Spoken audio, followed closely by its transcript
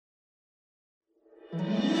God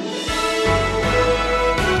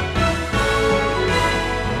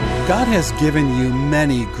has given you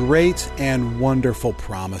many great and wonderful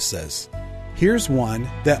promises. Here's one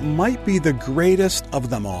that might be the greatest of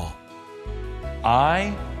them all.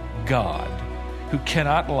 I, God, who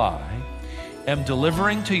cannot lie, am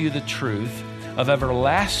delivering to you the truth of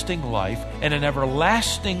everlasting life and an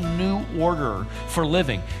everlasting new order for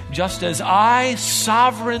living. Just as I,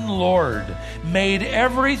 sovereign Lord, made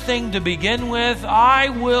everything to begin with, I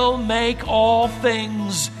will make all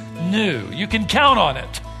things new. You can count on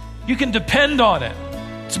it. You can depend on it.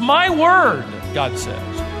 It's my word, God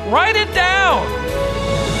says. Write it down.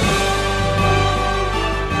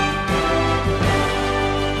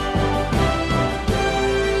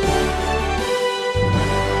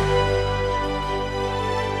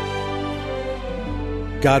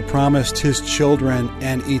 God promised His children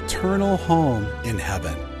an eternal home in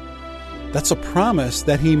heaven. That's a promise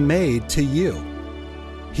that He made to you.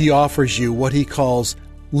 He offers you what He calls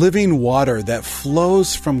living water that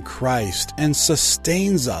flows from Christ and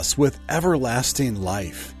sustains us with everlasting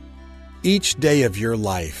life. Each day of your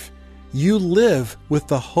life, you live with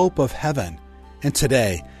the hope of heaven. And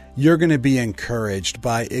today, you're going to be encouraged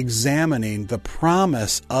by examining the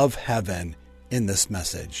promise of heaven in this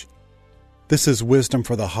message. This is Wisdom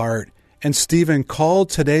for the Heart, and Stephen called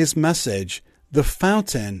today's message the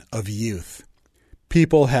Fountain of Youth.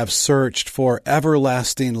 People have searched for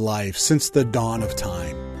everlasting life since the dawn of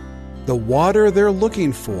time. The water they're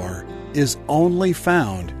looking for is only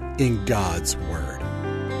found in God's Word.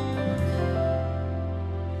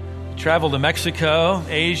 Travel to Mexico,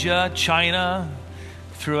 Asia, China,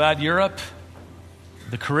 throughout Europe,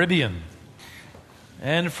 the Caribbean.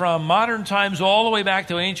 And from modern times all the way back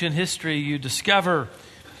to ancient history, you discover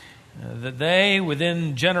that they,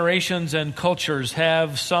 within generations and cultures,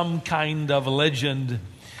 have some kind of legend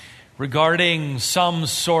regarding some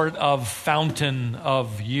sort of fountain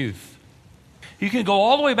of youth. You can go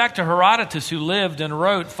all the way back to Herodotus, who lived and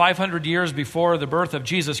wrote 500 years before the birth of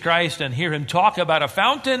Jesus Christ, and hear him talk about a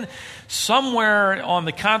fountain somewhere on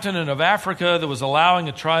the continent of Africa that was allowing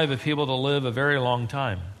a tribe of people to live a very long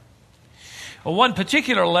time. Well, one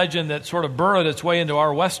particular legend that sort of burrowed its way into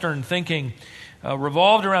our Western thinking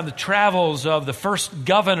revolved around the travels of the first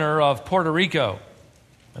governor of Puerto Rico,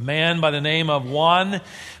 a man by the name of Juan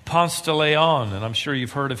Ponce de Leon, and I'm sure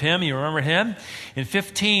you've heard of him. You remember him? In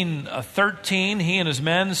 1513, he and his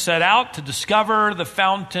men set out to discover the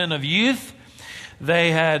Fountain of Youth.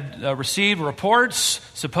 They had received reports,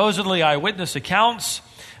 supposedly eyewitness accounts,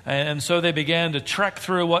 and so they began to trek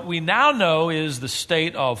through what we now know is the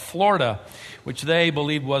state of Florida, which they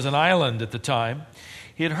believed was an island at the time.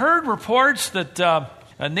 He had heard reports that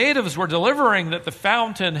natives were delivering that the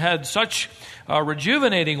fountain had such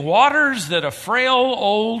rejuvenating waters that a frail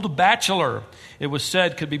old bachelor, it was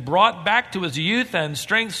said, could be brought back to his youth and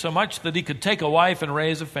strength so much that he could take a wife and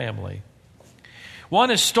raise a family.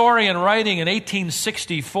 One historian writing in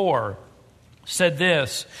 1864 said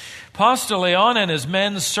this: Ponce de Leon and his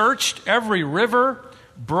men searched every river,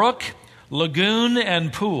 brook, lagoon,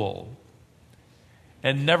 and pool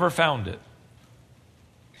and never found it.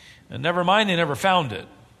 And never mind, they never found it.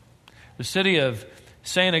 The city of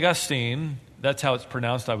St. Augustine, that's how it's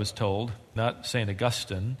pronounced, I was told, not St.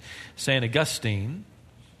 Augustine. St. Augustine,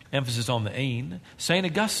 emphasis on the "ain." St.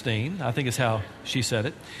 Augustine, I think is how she said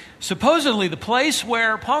it. Supposedly the place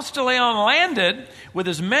where Ponce de Leon landed with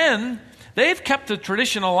his men, they've kept the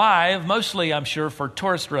tradition alive, mostly, I'm sure, for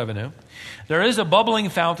tourist revenue. There is a bubbling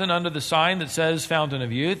fountain under the sign that says Fountain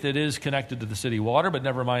of Youth. It is connected to the city water, but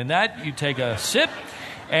never mind that. You take a sip,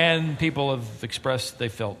 and people have expressed they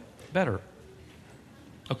felt better.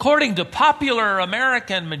 According to popular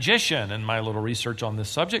American magician, and my little research on this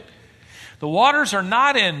subject, the waters are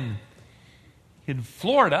not in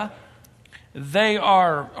Florida. They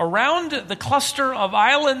are around the cluster of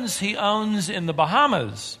islands he owns in the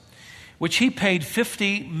Bahamas, which he paid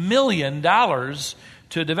 $50 million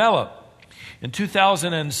to develop. In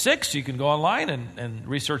 2006, you can go online and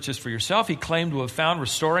research this for yourself, he claimed to have found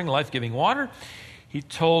restoring life-giving water. He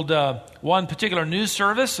told one particular news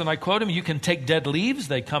service, and I quote him, "You can take dead leaves.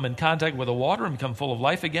 They come in contact with the water and become full of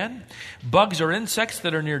life again. Bugs or insects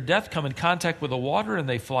that are near death come in contact with the water and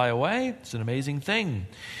they fly away. It's an amazing thing.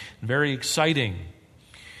 Very exciting."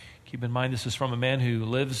 Keep in mind, this is from a man who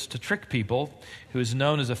lives to trick people, who is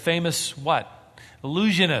known as a famous,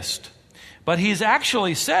 illusionist. But he's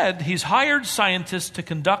actually said he's hired scientists to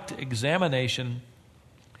conduct examination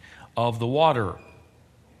of the water.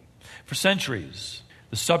 For centuries,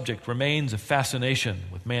 the subject remains a fascination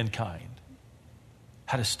with mankind.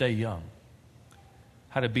 How to stay young.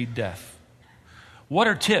 How to beat death. What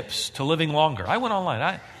are tips to living longer? I went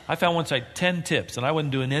online. I found one site, 10 tips, and I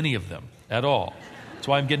wasn't doing any of them at all. That's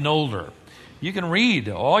why I'm getting older. You can read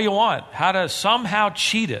all you want, how to somehow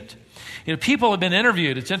cheat it. You know, people have been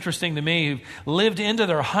interviewed, it's interesting to me, who've lived into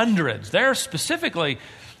their hundreds. They're specifically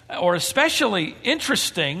or especially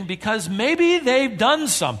interesting because maybe they've done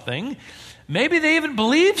something, maybe they even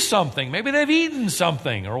believe something, maybe they've eaten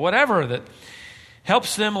something or whatever that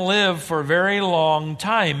helps them live for a very long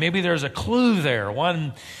time. Maybe there's a clue there.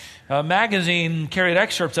 One magazine carried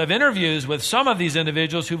excerpts of interviews with some of these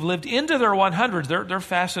individuals who've lived into their 100s. They're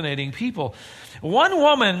fascinating people. One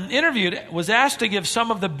woman interviewed was asked to give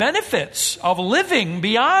some of the benefits of living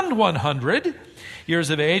beyond 100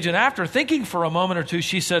 years of age, and after thinking for a moment or two,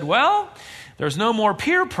 she said, well, there's no more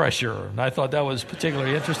peer pressure. And I thought that was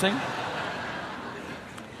particularly interesting.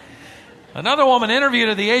 Another woman interviewed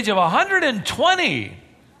at the age of 120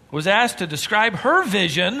 was asked to describe her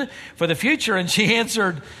vision for the future, and she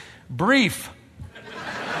answered, brief.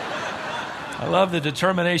 I love the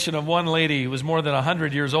determination of one lady who was more than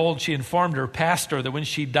 100 years old. She informed her pastor that when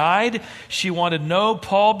she died, she wanted no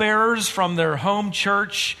pallbearers from their home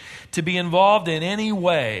church to be involved in any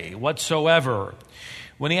way whatsoever.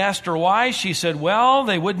 When he asked her why, she said, well,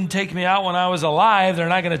 they wouldn't take me out when I was alive. They're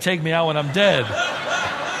not going to take me out when I'm dead.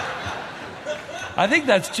 I think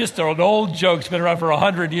that's just an old joke. It's been around for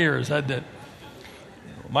 100 years, hasn't it?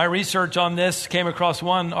 My research on this came across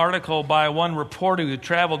one article by one reporter who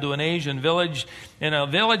traveled to an Asian village. In a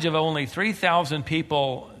village of only 3,000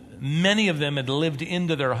 people, many of them had lived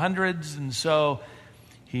into their hundreds, and so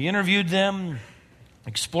he interviewed them,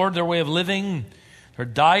 explored their way of living, their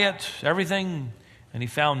diet, everything, and he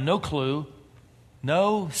found no clue,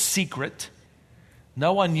 no secret,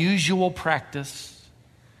 no unusual practice,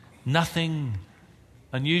 nothing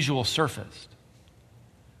unusual surfaced.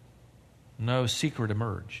 No secret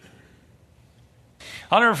emerged.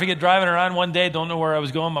 I'll never forget driving around one day, don't know where I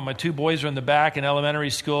was going, but my two boys were in the back in elementary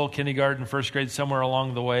school, kindergarten, first grade, somewhere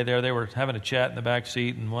along the way there. They were having a chat in the back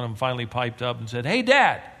seat, and one of them finally piped up and said, hey,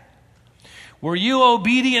 Dad, were you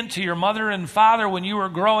obedient to your mother and father when you were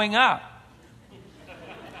growing up?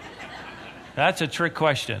 That's a trick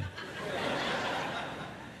question.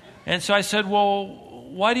 And so I said, well,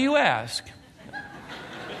 why do you ask?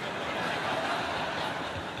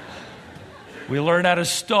 We learn how to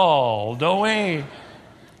stall, don't we?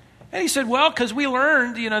 And he said, well, because we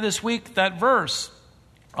learned, this week that verse.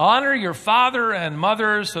 Honor your father and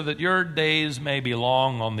mother so that your days may be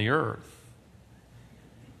long on the earth.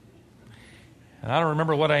 And I don't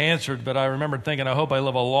remember what I answered, but I remember thinking, I hope I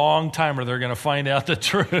live a long time or they're going to find out the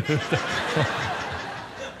truth.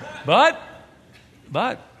 But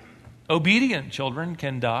obedient children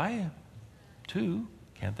can die too,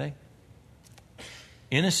 can't they?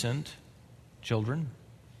 Innocent children.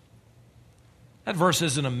 That verse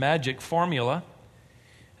isn't a magic formula.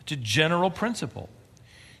 It's a general principle.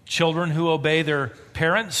 Children who obey their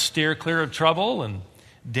parents steer clear of trouble and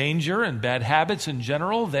danger and bad habits in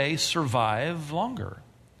general. They survive longer.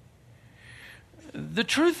 The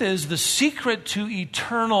truth is, the secret to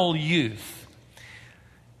eternal youth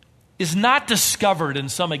is not discovered in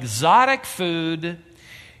some exotic food,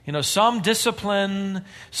 some discipline,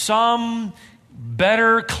 some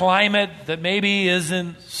better climate that maybe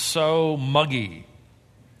isn't so muggy.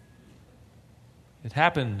 It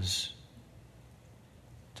happens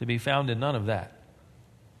to be found in none of that.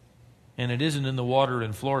 And it isn't in the water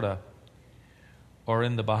in Florida or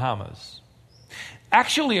in the Bahamas.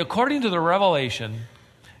 Actually, according to the revelation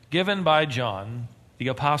given by John the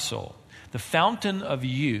Apostle, the fountain of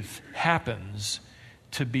youth happens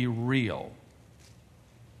to be real.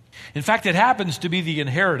 In fact, it happens to be the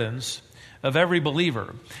inheritance of every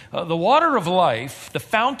believer. The water of life, the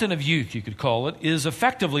fountain of youth, you could call it, is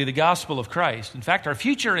effectively the gospel of Christ. In fact, our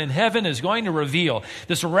future in heaven is going to reveal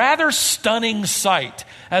this rather stunning sight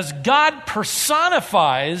as God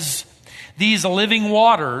personifies these living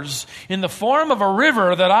waters in the form of a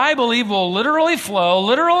river that I believe will literally flow,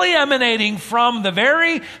 literally emanating from the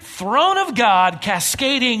very throne of God,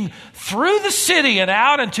 cascading through the city and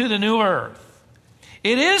out into the new earth.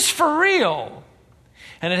 It is for real.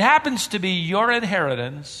 And it happens to be your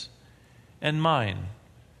inheritance and mine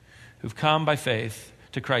who've come by faith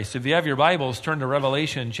to Christ. If you have your Bibles, turn to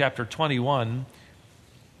Revelation chapter 21,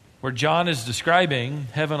 where John is describing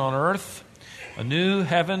heaven on earth, a new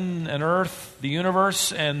heaven and earth, the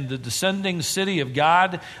universe, and the descending city of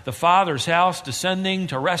God, the Father's house, descending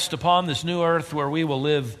to rest upon this new earth where we will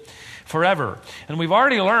live forever. And we've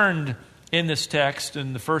already learned in this text,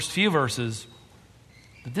 in the first few verses,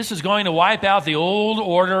 that this is going to wipe out the old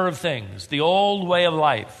order of things, the old way of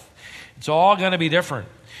life. It's all going to be different.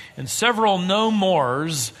 And several no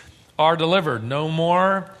mores are delivered. No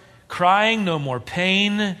more crying, no more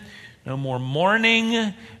pain, no more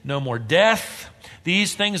mourning, no more death.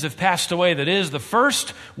 These things have passed away. That is, the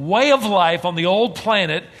first way of life on the old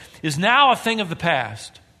planet is now a thing of the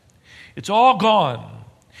past. It's all gone.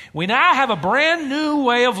 We now have a brand new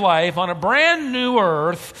way of life on a brand new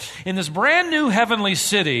earth in this brand new heavenly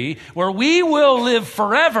city where we will live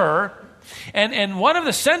forever. And one of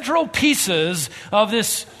the central pieces of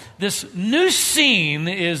this new scene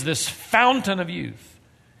is this fountain of youth,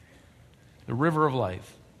 the river of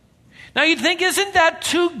life. Now you'd think, isn't that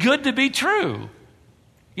too good to be true?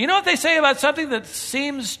 You know what they say about something that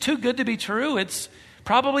seems too good to be true? It's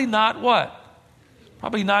probably not what?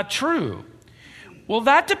 Probably not true. Well,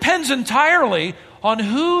 that depends entirely on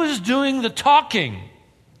who is doing the talking.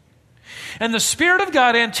 And the Spirit of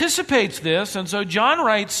God anticipates this, and so John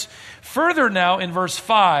writes further now in verse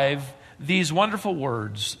 5 these wonderful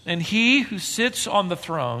words. And he who sits on the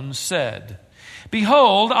throne said,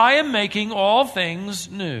 "Behold, I am making all things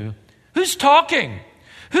new." Who's talking?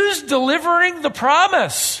 Who's delivering the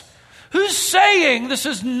promise? Who's saying this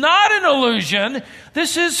is not an illusion,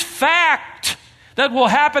 this is fact that will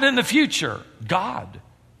happen in the future? God.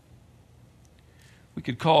 We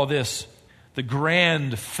could call this the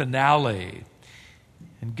grand finale.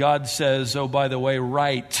 And God says, oh, by the way,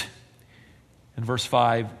 write in verse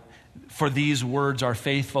 5, "For these words are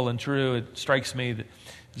faithful and true." It strikes me that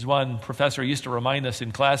as one professor used to remind us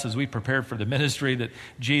in class as we prepared for the ministry that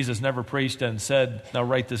Jesus never preached and said, "Now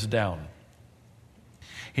write this down."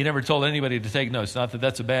 He never told anybody to take notes. Not that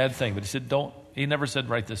that's a bad thing, but he said, he never said,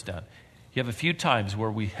 "Write this down." You have a few times where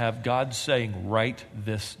we have God saying, "Write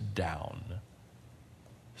this down."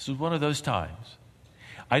 This is one of those times.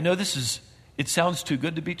 I know it sounds too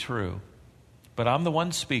good to be true, but I'm the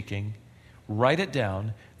one speaking. Write it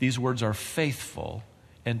down. These words are faithful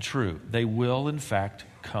and true. They will, in fact,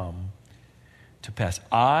 come to pass.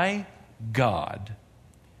 I, God,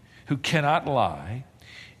 who cannot lie,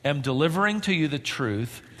 am delivering to you the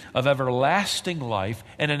truth of everlasting life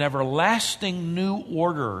and an everlasting new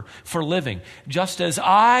order for living. Just as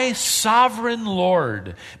I, sovereign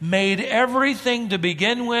Lord, made everything to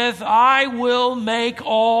begin with, I will make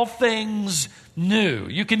all things new.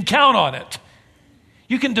 You can count on it.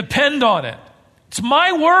 You can depend on it. It's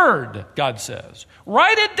my word, God says.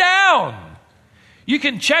 Write it down. You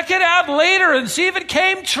can check it out later and see if it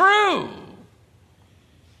came true.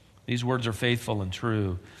 These words are faithful and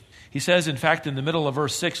true. He says, in fact, in the middle of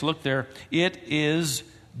verse 6, look there, it is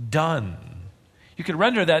done. You could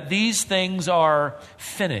render that these things are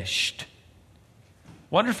finished.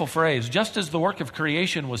 Wonderful phrase. Just as the work of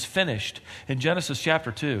creation was finished in Genesis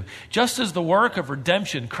chapter 2, just as the work of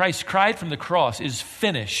redemption, Christ cried from the cross, is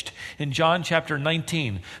finished in John chapter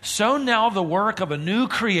 19, so now the work of a new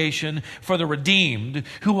creation for the redeemed,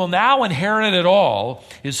 who will now inherit it all,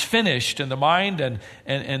 is finished in the mind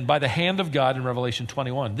and by the hand of God in Revelation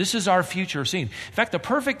 21. This is our future scene. In fact, the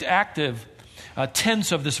perfect active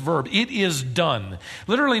tense of this verb, "it is done,"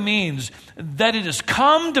 literally means that it has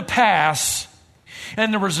come to pass.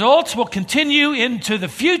 And the results will continue into the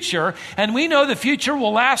future, and we know the future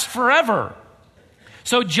will last forever.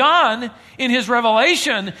 So John, in his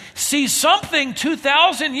revelation, sees something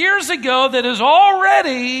 2,000 years ago that is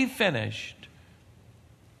already finished.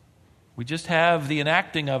 We just have the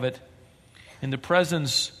enacting of it in the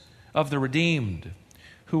presence of the redeemed,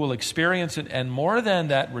 who will experience it, and more than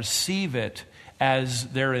that, receive it as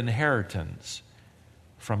their inheritance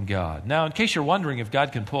from God. Now, in case you're wondering if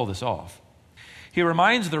God can pull this off, he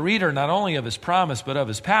reminds the reader not only of his promise, but of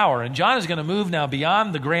his power. And John is going to move now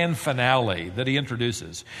beyond the grand finale that he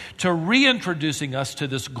introduces to reintroducing us to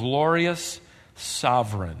this glorious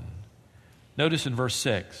sovereign. Notice in verse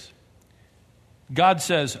 6, God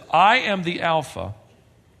says, "I am the Alpha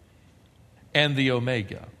and the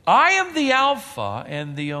Omega." I am the Alpha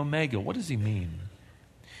and the Omega. What does he mean?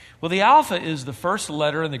 Well, the Alpha is the first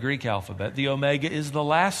letter in the Greek alphabet. The Omega is the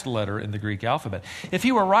last letter in the Greek alphabet. If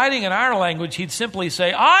he were writing in our language, he'd simply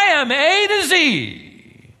say, "I am A to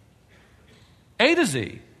Z." A to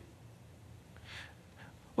Z.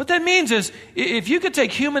 What that means is, if you could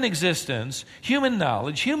take human existence, human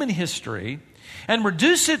knowledge, human history, and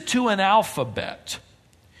reduce it to an alphabet,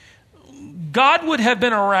 God would have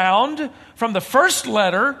been around from the first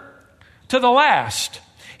letter to the last.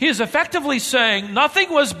 He is effectively saying, nothing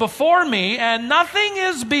was before me and nothing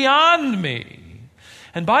is beyond me.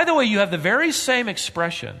 And by the way, you have the very same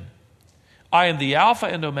expression, "I am the Alpha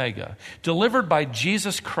and Omega," delivered by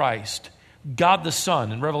Jesus Christ, God the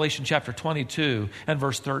Son, in Revelation chapter 22 and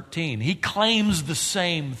verse 13. He claims the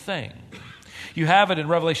same thing. You have it in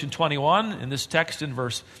Revelation 21, in this text in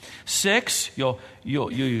verse 6.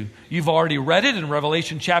 You've already read it in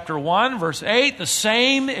Revelation chapter 1, verse 8. The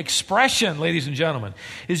same expression, ladies and gentlemen,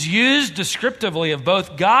 is used descriptively of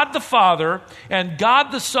both God the Father and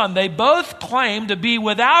God the Son. They both claim to be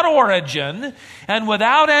without origin and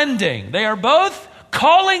without ending. They are both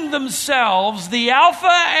calling themselves the Alpha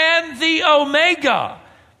and the Omega.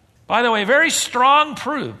 By the way, very strong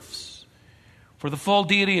proofs for the full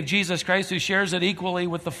deity of Jesus Christ, who shares it equally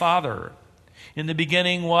with the Father. In the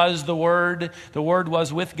beginning was the Word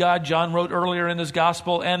was with God, John wrote earlier in his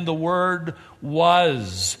gospel, and the Word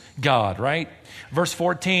was God, right? Verse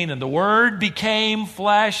 14, and the Word became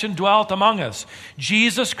flesh and dwelt among us.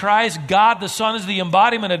 Jesus Christ, God the Son, is the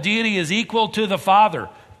embodiment of deity, is equal to the Father.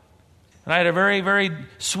 And I had a very, very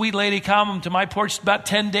sweet lady come to my porch about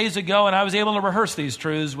 10 days ago, and I was able to rehearse these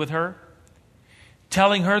truths with her,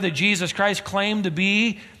 telling her that Jesus Christ claimed to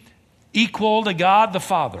be equal to God the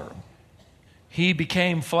Father. He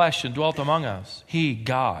became flesh and dwelt among us. He,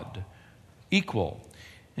 God, equal.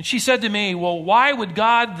 And she said to me, well, why would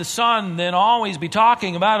God the Son then always be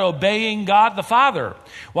talking about obeying God the Father?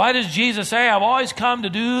 Why does Jesus say, I've always come to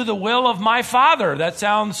do the will of my Father? That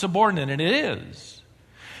sounds subordinate, and it is.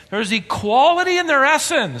 There's equality in their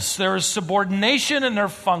essence. There is subordination in their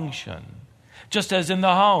function. Just as in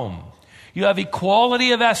the home, you have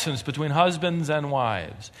equality of essence between husbands and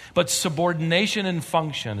wives, but subordination in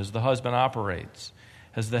function as the husband operates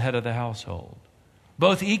as the head of the household.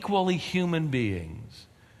 Both equally human beings,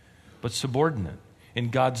 but subordinate in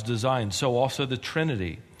God's design. So also the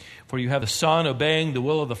Trinity. For you have the Son obeying the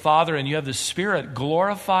will of the Father, and you have the Spirit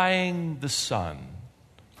glorifying the Son.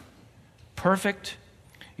 Perfect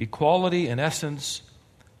equality in essence,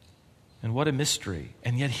 and what a mystery.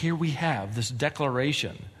 And yet here we have this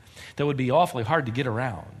declaration that would be awfully hard to get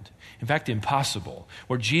around. In fact, impossible.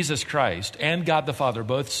 Where Jesus Christ and God the Father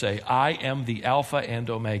both say, I am the Alpha and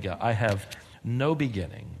Omega. I have no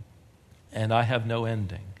beginning and I have no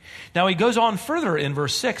ending. Now he goes on further in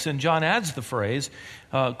verse 6, and John adds the phrase,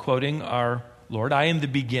 quoting our Lord, I am the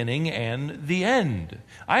beginning and the end.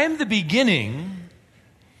 I am the beginning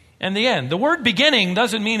and the end. The word beginning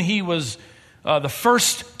doesn't mean he was the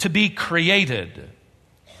first to be created.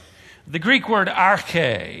 The Greek word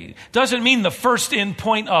arche doesn't mean the first in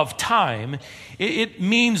point of time. It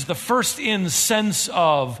means the first in a sense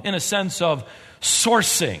of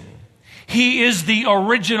sourcing. He is the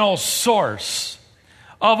original source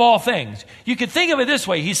of all things. You could think of it this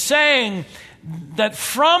way. He's saying that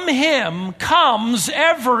from him comes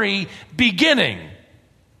every beginning.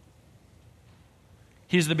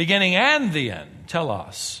 He's the beginning and the end,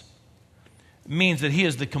 telos. It means that he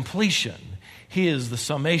is the completion. He is the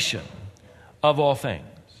summation of all things.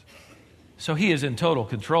 So he is in total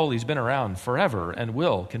control. He's been around forever and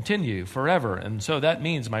will continue forever. And so that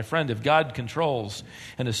means, my friend, if God controls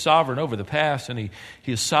and is sovereign over the past and he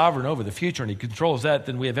is sovereign over the future and he controls that,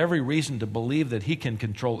 then we have every reason to believe that he can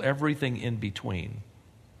control everything in between.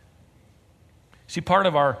 See, part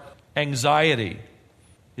of our anxiety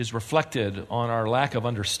is reflected on our lack of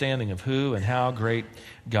understanding of who and how great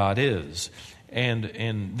God is.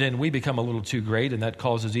 And then we become a little too great, and that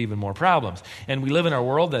causes even more problems. And we live in a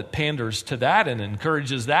world that panders to that and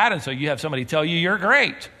encourages that, and so you have somebody tell you you're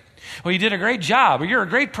great. Well, you did a great job, or you're a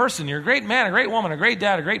great person, you're a great man, a great woman, a great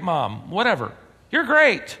dad, a great mom, whatever. You're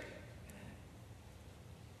great.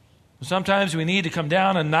 Sometimes we need to come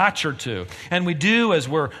down a notch or two, and we do as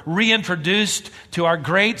we're reintroduced to our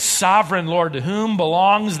great sovereign Lord, to whom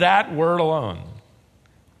belongs that word alone.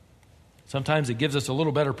 Sometimes it gives us a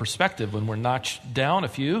little better perspective when we're notched down a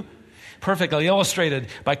few. Perfectly illustrated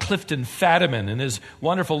by Clifton Fadiman in his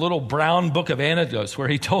wonderful little brown book of anecdotes, where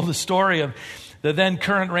he told the story of the then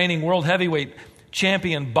current reigning world heavyweight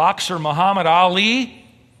champion boxer Muhammad Ali.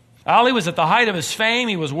 Ali was at the height of his fame.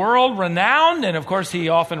 He was world renowned, and of course he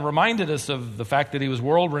often reminded us of the fact that he was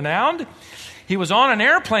world renowned. He was on an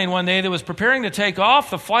airplane one day that was preparing to take off.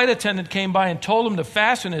 The flight attendant came by and told him to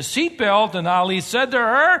fasten his seatbelt, and Ali said to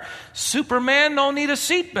her, "Superman don't need a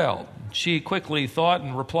seatbelt." She quickly thought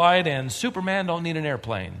and replied, "And Superman don't need an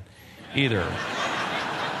airplane either."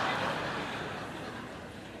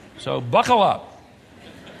 So buckle up.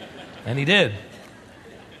 And he did.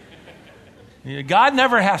 God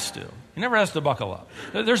never has to. He never has to buckle up.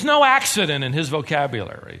 There's no accident in his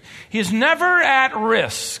vocabulary. He is never at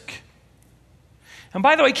risk. And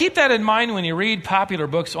by the way, keep that in mind when you read popular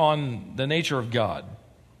books on the nature of God.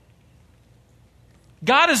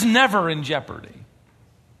 God is never in jeopardy.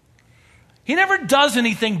 He never does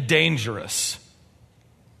anything dangerous.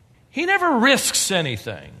 He never risks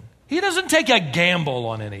anything. He doesn't take a gamble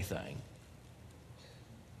on anything.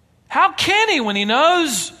 How can he when he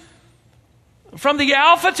knows from the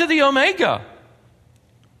Alpha to the Omega?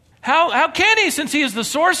 How can he, since he is the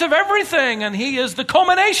source of everything and he is the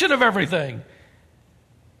culmination of everything?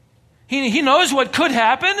 He knows what could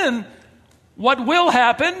happen and what will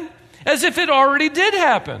happen as if it already did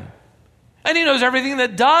happen. And he knows everything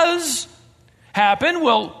that does happen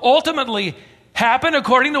will ultimately happen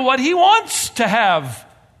according to what he wants to have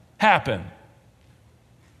happen.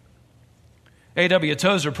 A.W.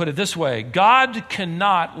 Tozer put it this way: God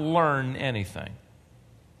cannot learn anything.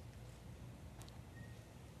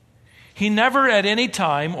 He never at any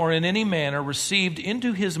time or in any manner received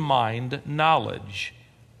into his mind knowledge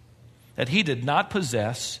that he did not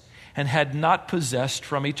possess and had not possessed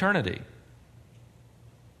from eternity.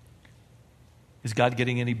 Is God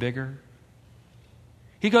getting any bigger?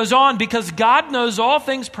 He goes on, because God knows all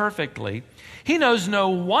things perfectly, he knows no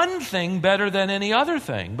one thing better than any other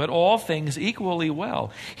thing, but all things equally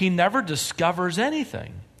well. He never discovers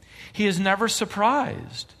anything. He is never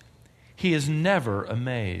surprised. He is never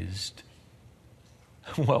amazed.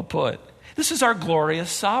 Well put. This is our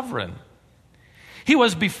glorious sovereign. He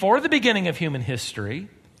was before the beginning of human history.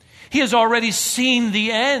 He has already seen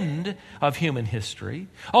the end of human history,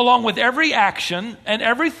 along with every action and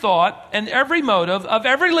every thought and every motive of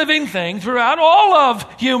every living thing throughout all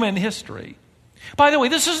of human history. By the way,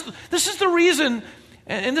 this is the reason,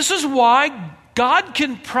 and this is why God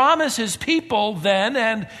can promise his people then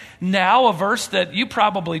and now, a verse that you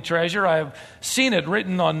probably treasure. I've seen it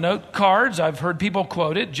written on note cards. I've heard people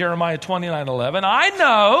quote it, Jeremiah 29:11. I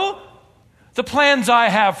know the plans I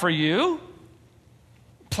have for you,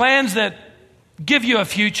 plans that give you a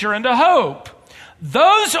future and a hope.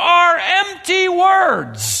 Those are empty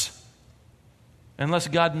words unless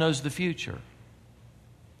God knows the future.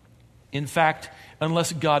 In fact,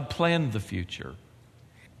 unless God planned the future.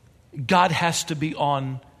 God has to be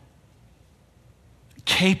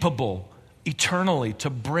capable eternally to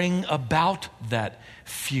bring about that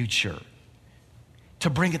future, to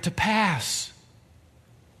bring it to pass.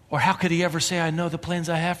 Or how could he ever say, I know the plans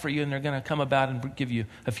I have for you and they're going to come about and give you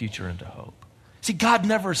a future and a hope? See, God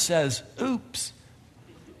never says, oops.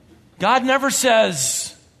 God never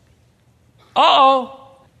says,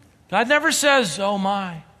 uh-oh. God never says, oh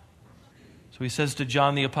my. So he says to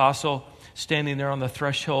John the Apostle, standing there on the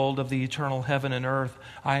threshold of the eternal heaven and earth,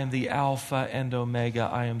 I am the Alpha and Omega.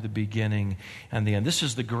 I am the beginning and the end. This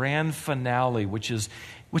is the grand finale, which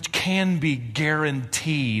can be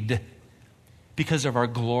guaranteed because of our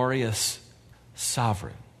glorious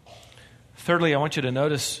sovereign. Thirdly, I want you to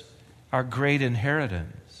notice our great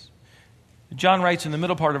inheritance. John writes in the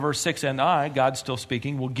middle part of verse 6, and I, God still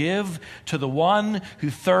speaking, will give to the one who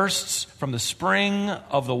thirsts from the spring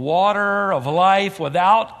of the water of life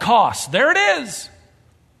without cost. There it is.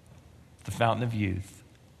 The fountain of youth.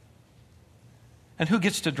 And who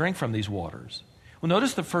gets to drink from these waters? Well,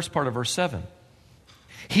 notice the first part of verse 7.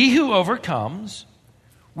 He who overcomes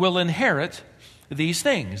will inherit these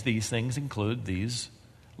things. These things include these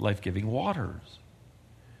life-giving waters.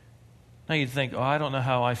 Now you'd think, I don't know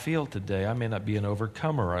how I feel today. I may not be an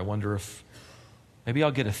overcomer. I wonder if maybe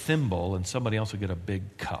I'll get a thimble and somebody else will get a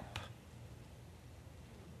big cup.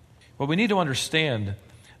 Well, we need to understand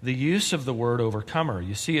the use of the word overcomer.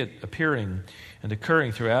 You see it appearing and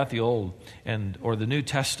occurring throughout the Old or the New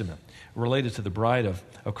Testament related to the bride of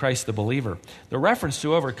Christ the believer. The reference to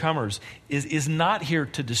overcomers is not here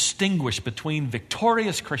to distinguish between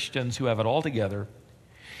victorious Christians who have it all together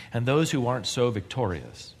and those who aren't so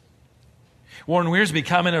victorious. Warren Wiersbe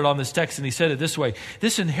commented on this text and he said it this way: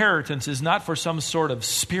 this inheritance is not for some sort of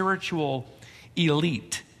spiritual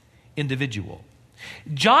elite individual.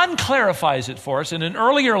 John clarifies it for us in an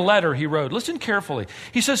earlier letter he wrote. Listen carefully.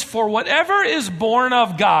 He says, for whatever is born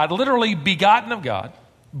of God, literally begotten of God,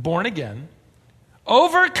 born again,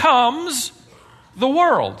 overcomes the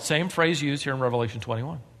world. Same phrase used here in Revelation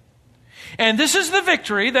 21. And this is the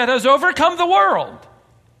victory that has overcome the world.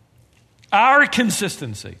 Our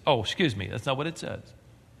consistency. Oh, excuse me, that's not what it says.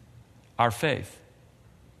 Our faith.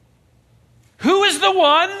 Who is the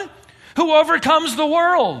one who overcomes the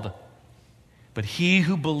world? But he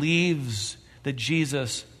who believes that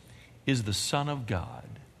Jesus is the Son of God.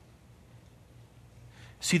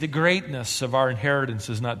 See, the greatness of our inheritance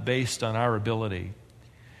is not based on our ability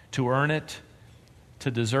to earn it,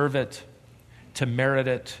 to deserve it, to merit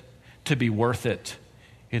it, to be worth it.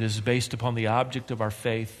 It is based upon the object of our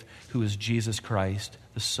faith, who is Jesus Christ,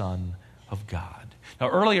 the Son of God. Now,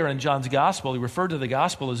 earlier in John's gospel, he referred to the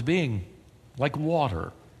gospel as being like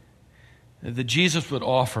water that Jesus would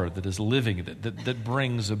offer, that is living, that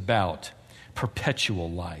brings about perpetual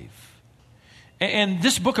life. And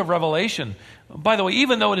this book of Revelation, by the way,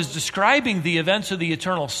 even though it is describing the events of the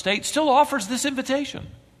eternal state, still offers this invitation.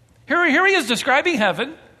 Here he is describing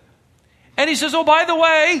heaven, and he says, oh, by the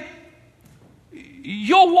way,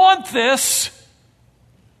 you'll want this.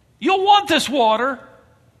 You'll want this water.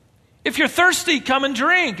 If you're thirsty, come and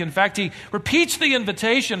drink. In fact, he repeats the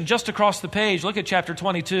invitation just across the page. Look at chapter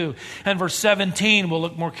 22 and verse 17. We'll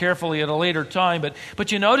look more carefully at a later time.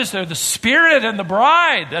 But you notice there, the Spirit and the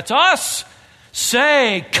bride, that's us,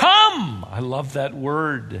 say, come. I love that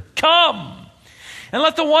word, come. And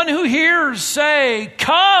let the one who hears say,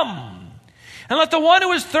 come. And let the one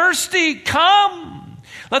who is thirsty come.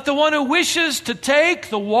 Let the one who wishes to take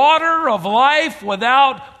the water of life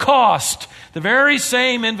without cost. The very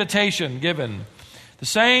same invitation given, the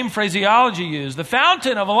same phraseology used. The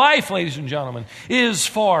fountain of life, ladies and gentlemen, is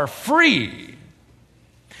for free.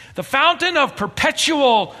 The fountain of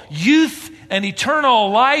perpetual youth and eternal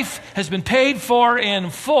life has been paid for in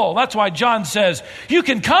full. That's why John says, you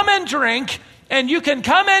can come and drink, and you can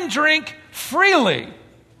come and drink freely.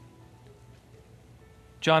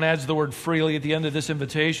 John adds the word freely at the end of this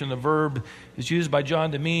invitation. The verb is used by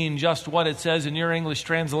John to mean just what it says in your English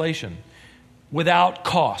translation. Without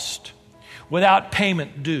cost, without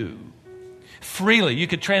payment due, freely. You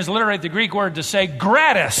could transliterate the Greek word to say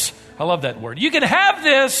gratis. I love that word. You can have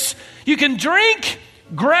this. You can drink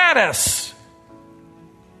gratis.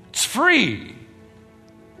 It's free.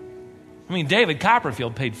 I mean, David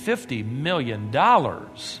Copperfield paid $50 million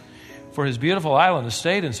for his beautiful island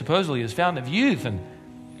estate and supposedly his fountain of youth. And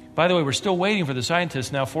by the way, we're still waiting for the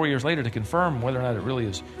scientists now 4 years later to confirm whether or not it really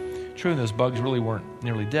is true and those bugs really weren't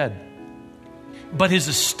nearly dead. But his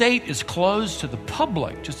estate is closed to the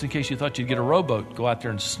public, just in case you thought you'd get a rowboat, go out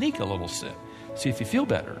there and sneak a little sip, see if you feel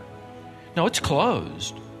better. No, it's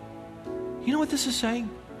closed. You know what this is saying?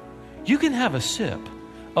 You can have a sip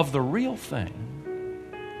of the real thing.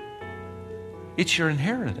 It's your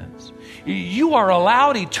inheritance. You are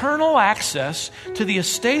allowed eternal access to the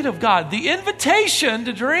estate of God. The invitation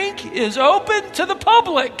to drink is open to the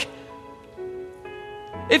public.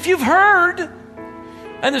 If you've heard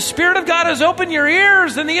and the Spirit of God has opened your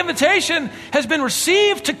ears, then the invitation has been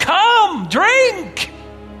received to come, drink.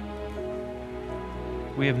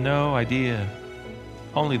 We have no idea,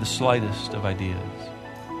 only the slightest of ideas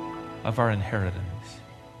of our inheritance.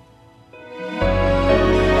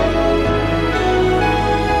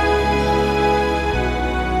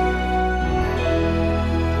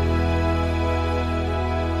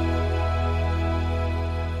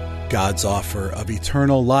 God's offer of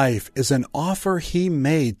eternal life is an offer He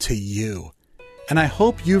made to you. And I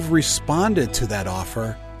hope you've responded to that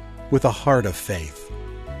offer with a heart of faith.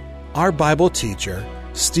 Our Bible teacher,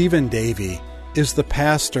 Stephen Davey, is the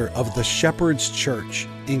pastor of the Shepherd's Church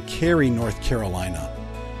in Cary, North Carolina.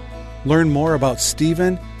 Learn more about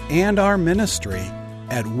Stephen and our ministry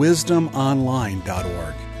at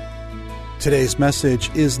wisdomonline.org. Today's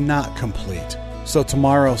message is not complete, so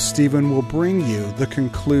tomorrow Stephen will bring you the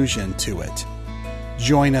conclusion to it.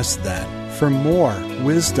 Join us then for more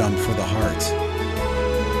Wisdom for the Heart.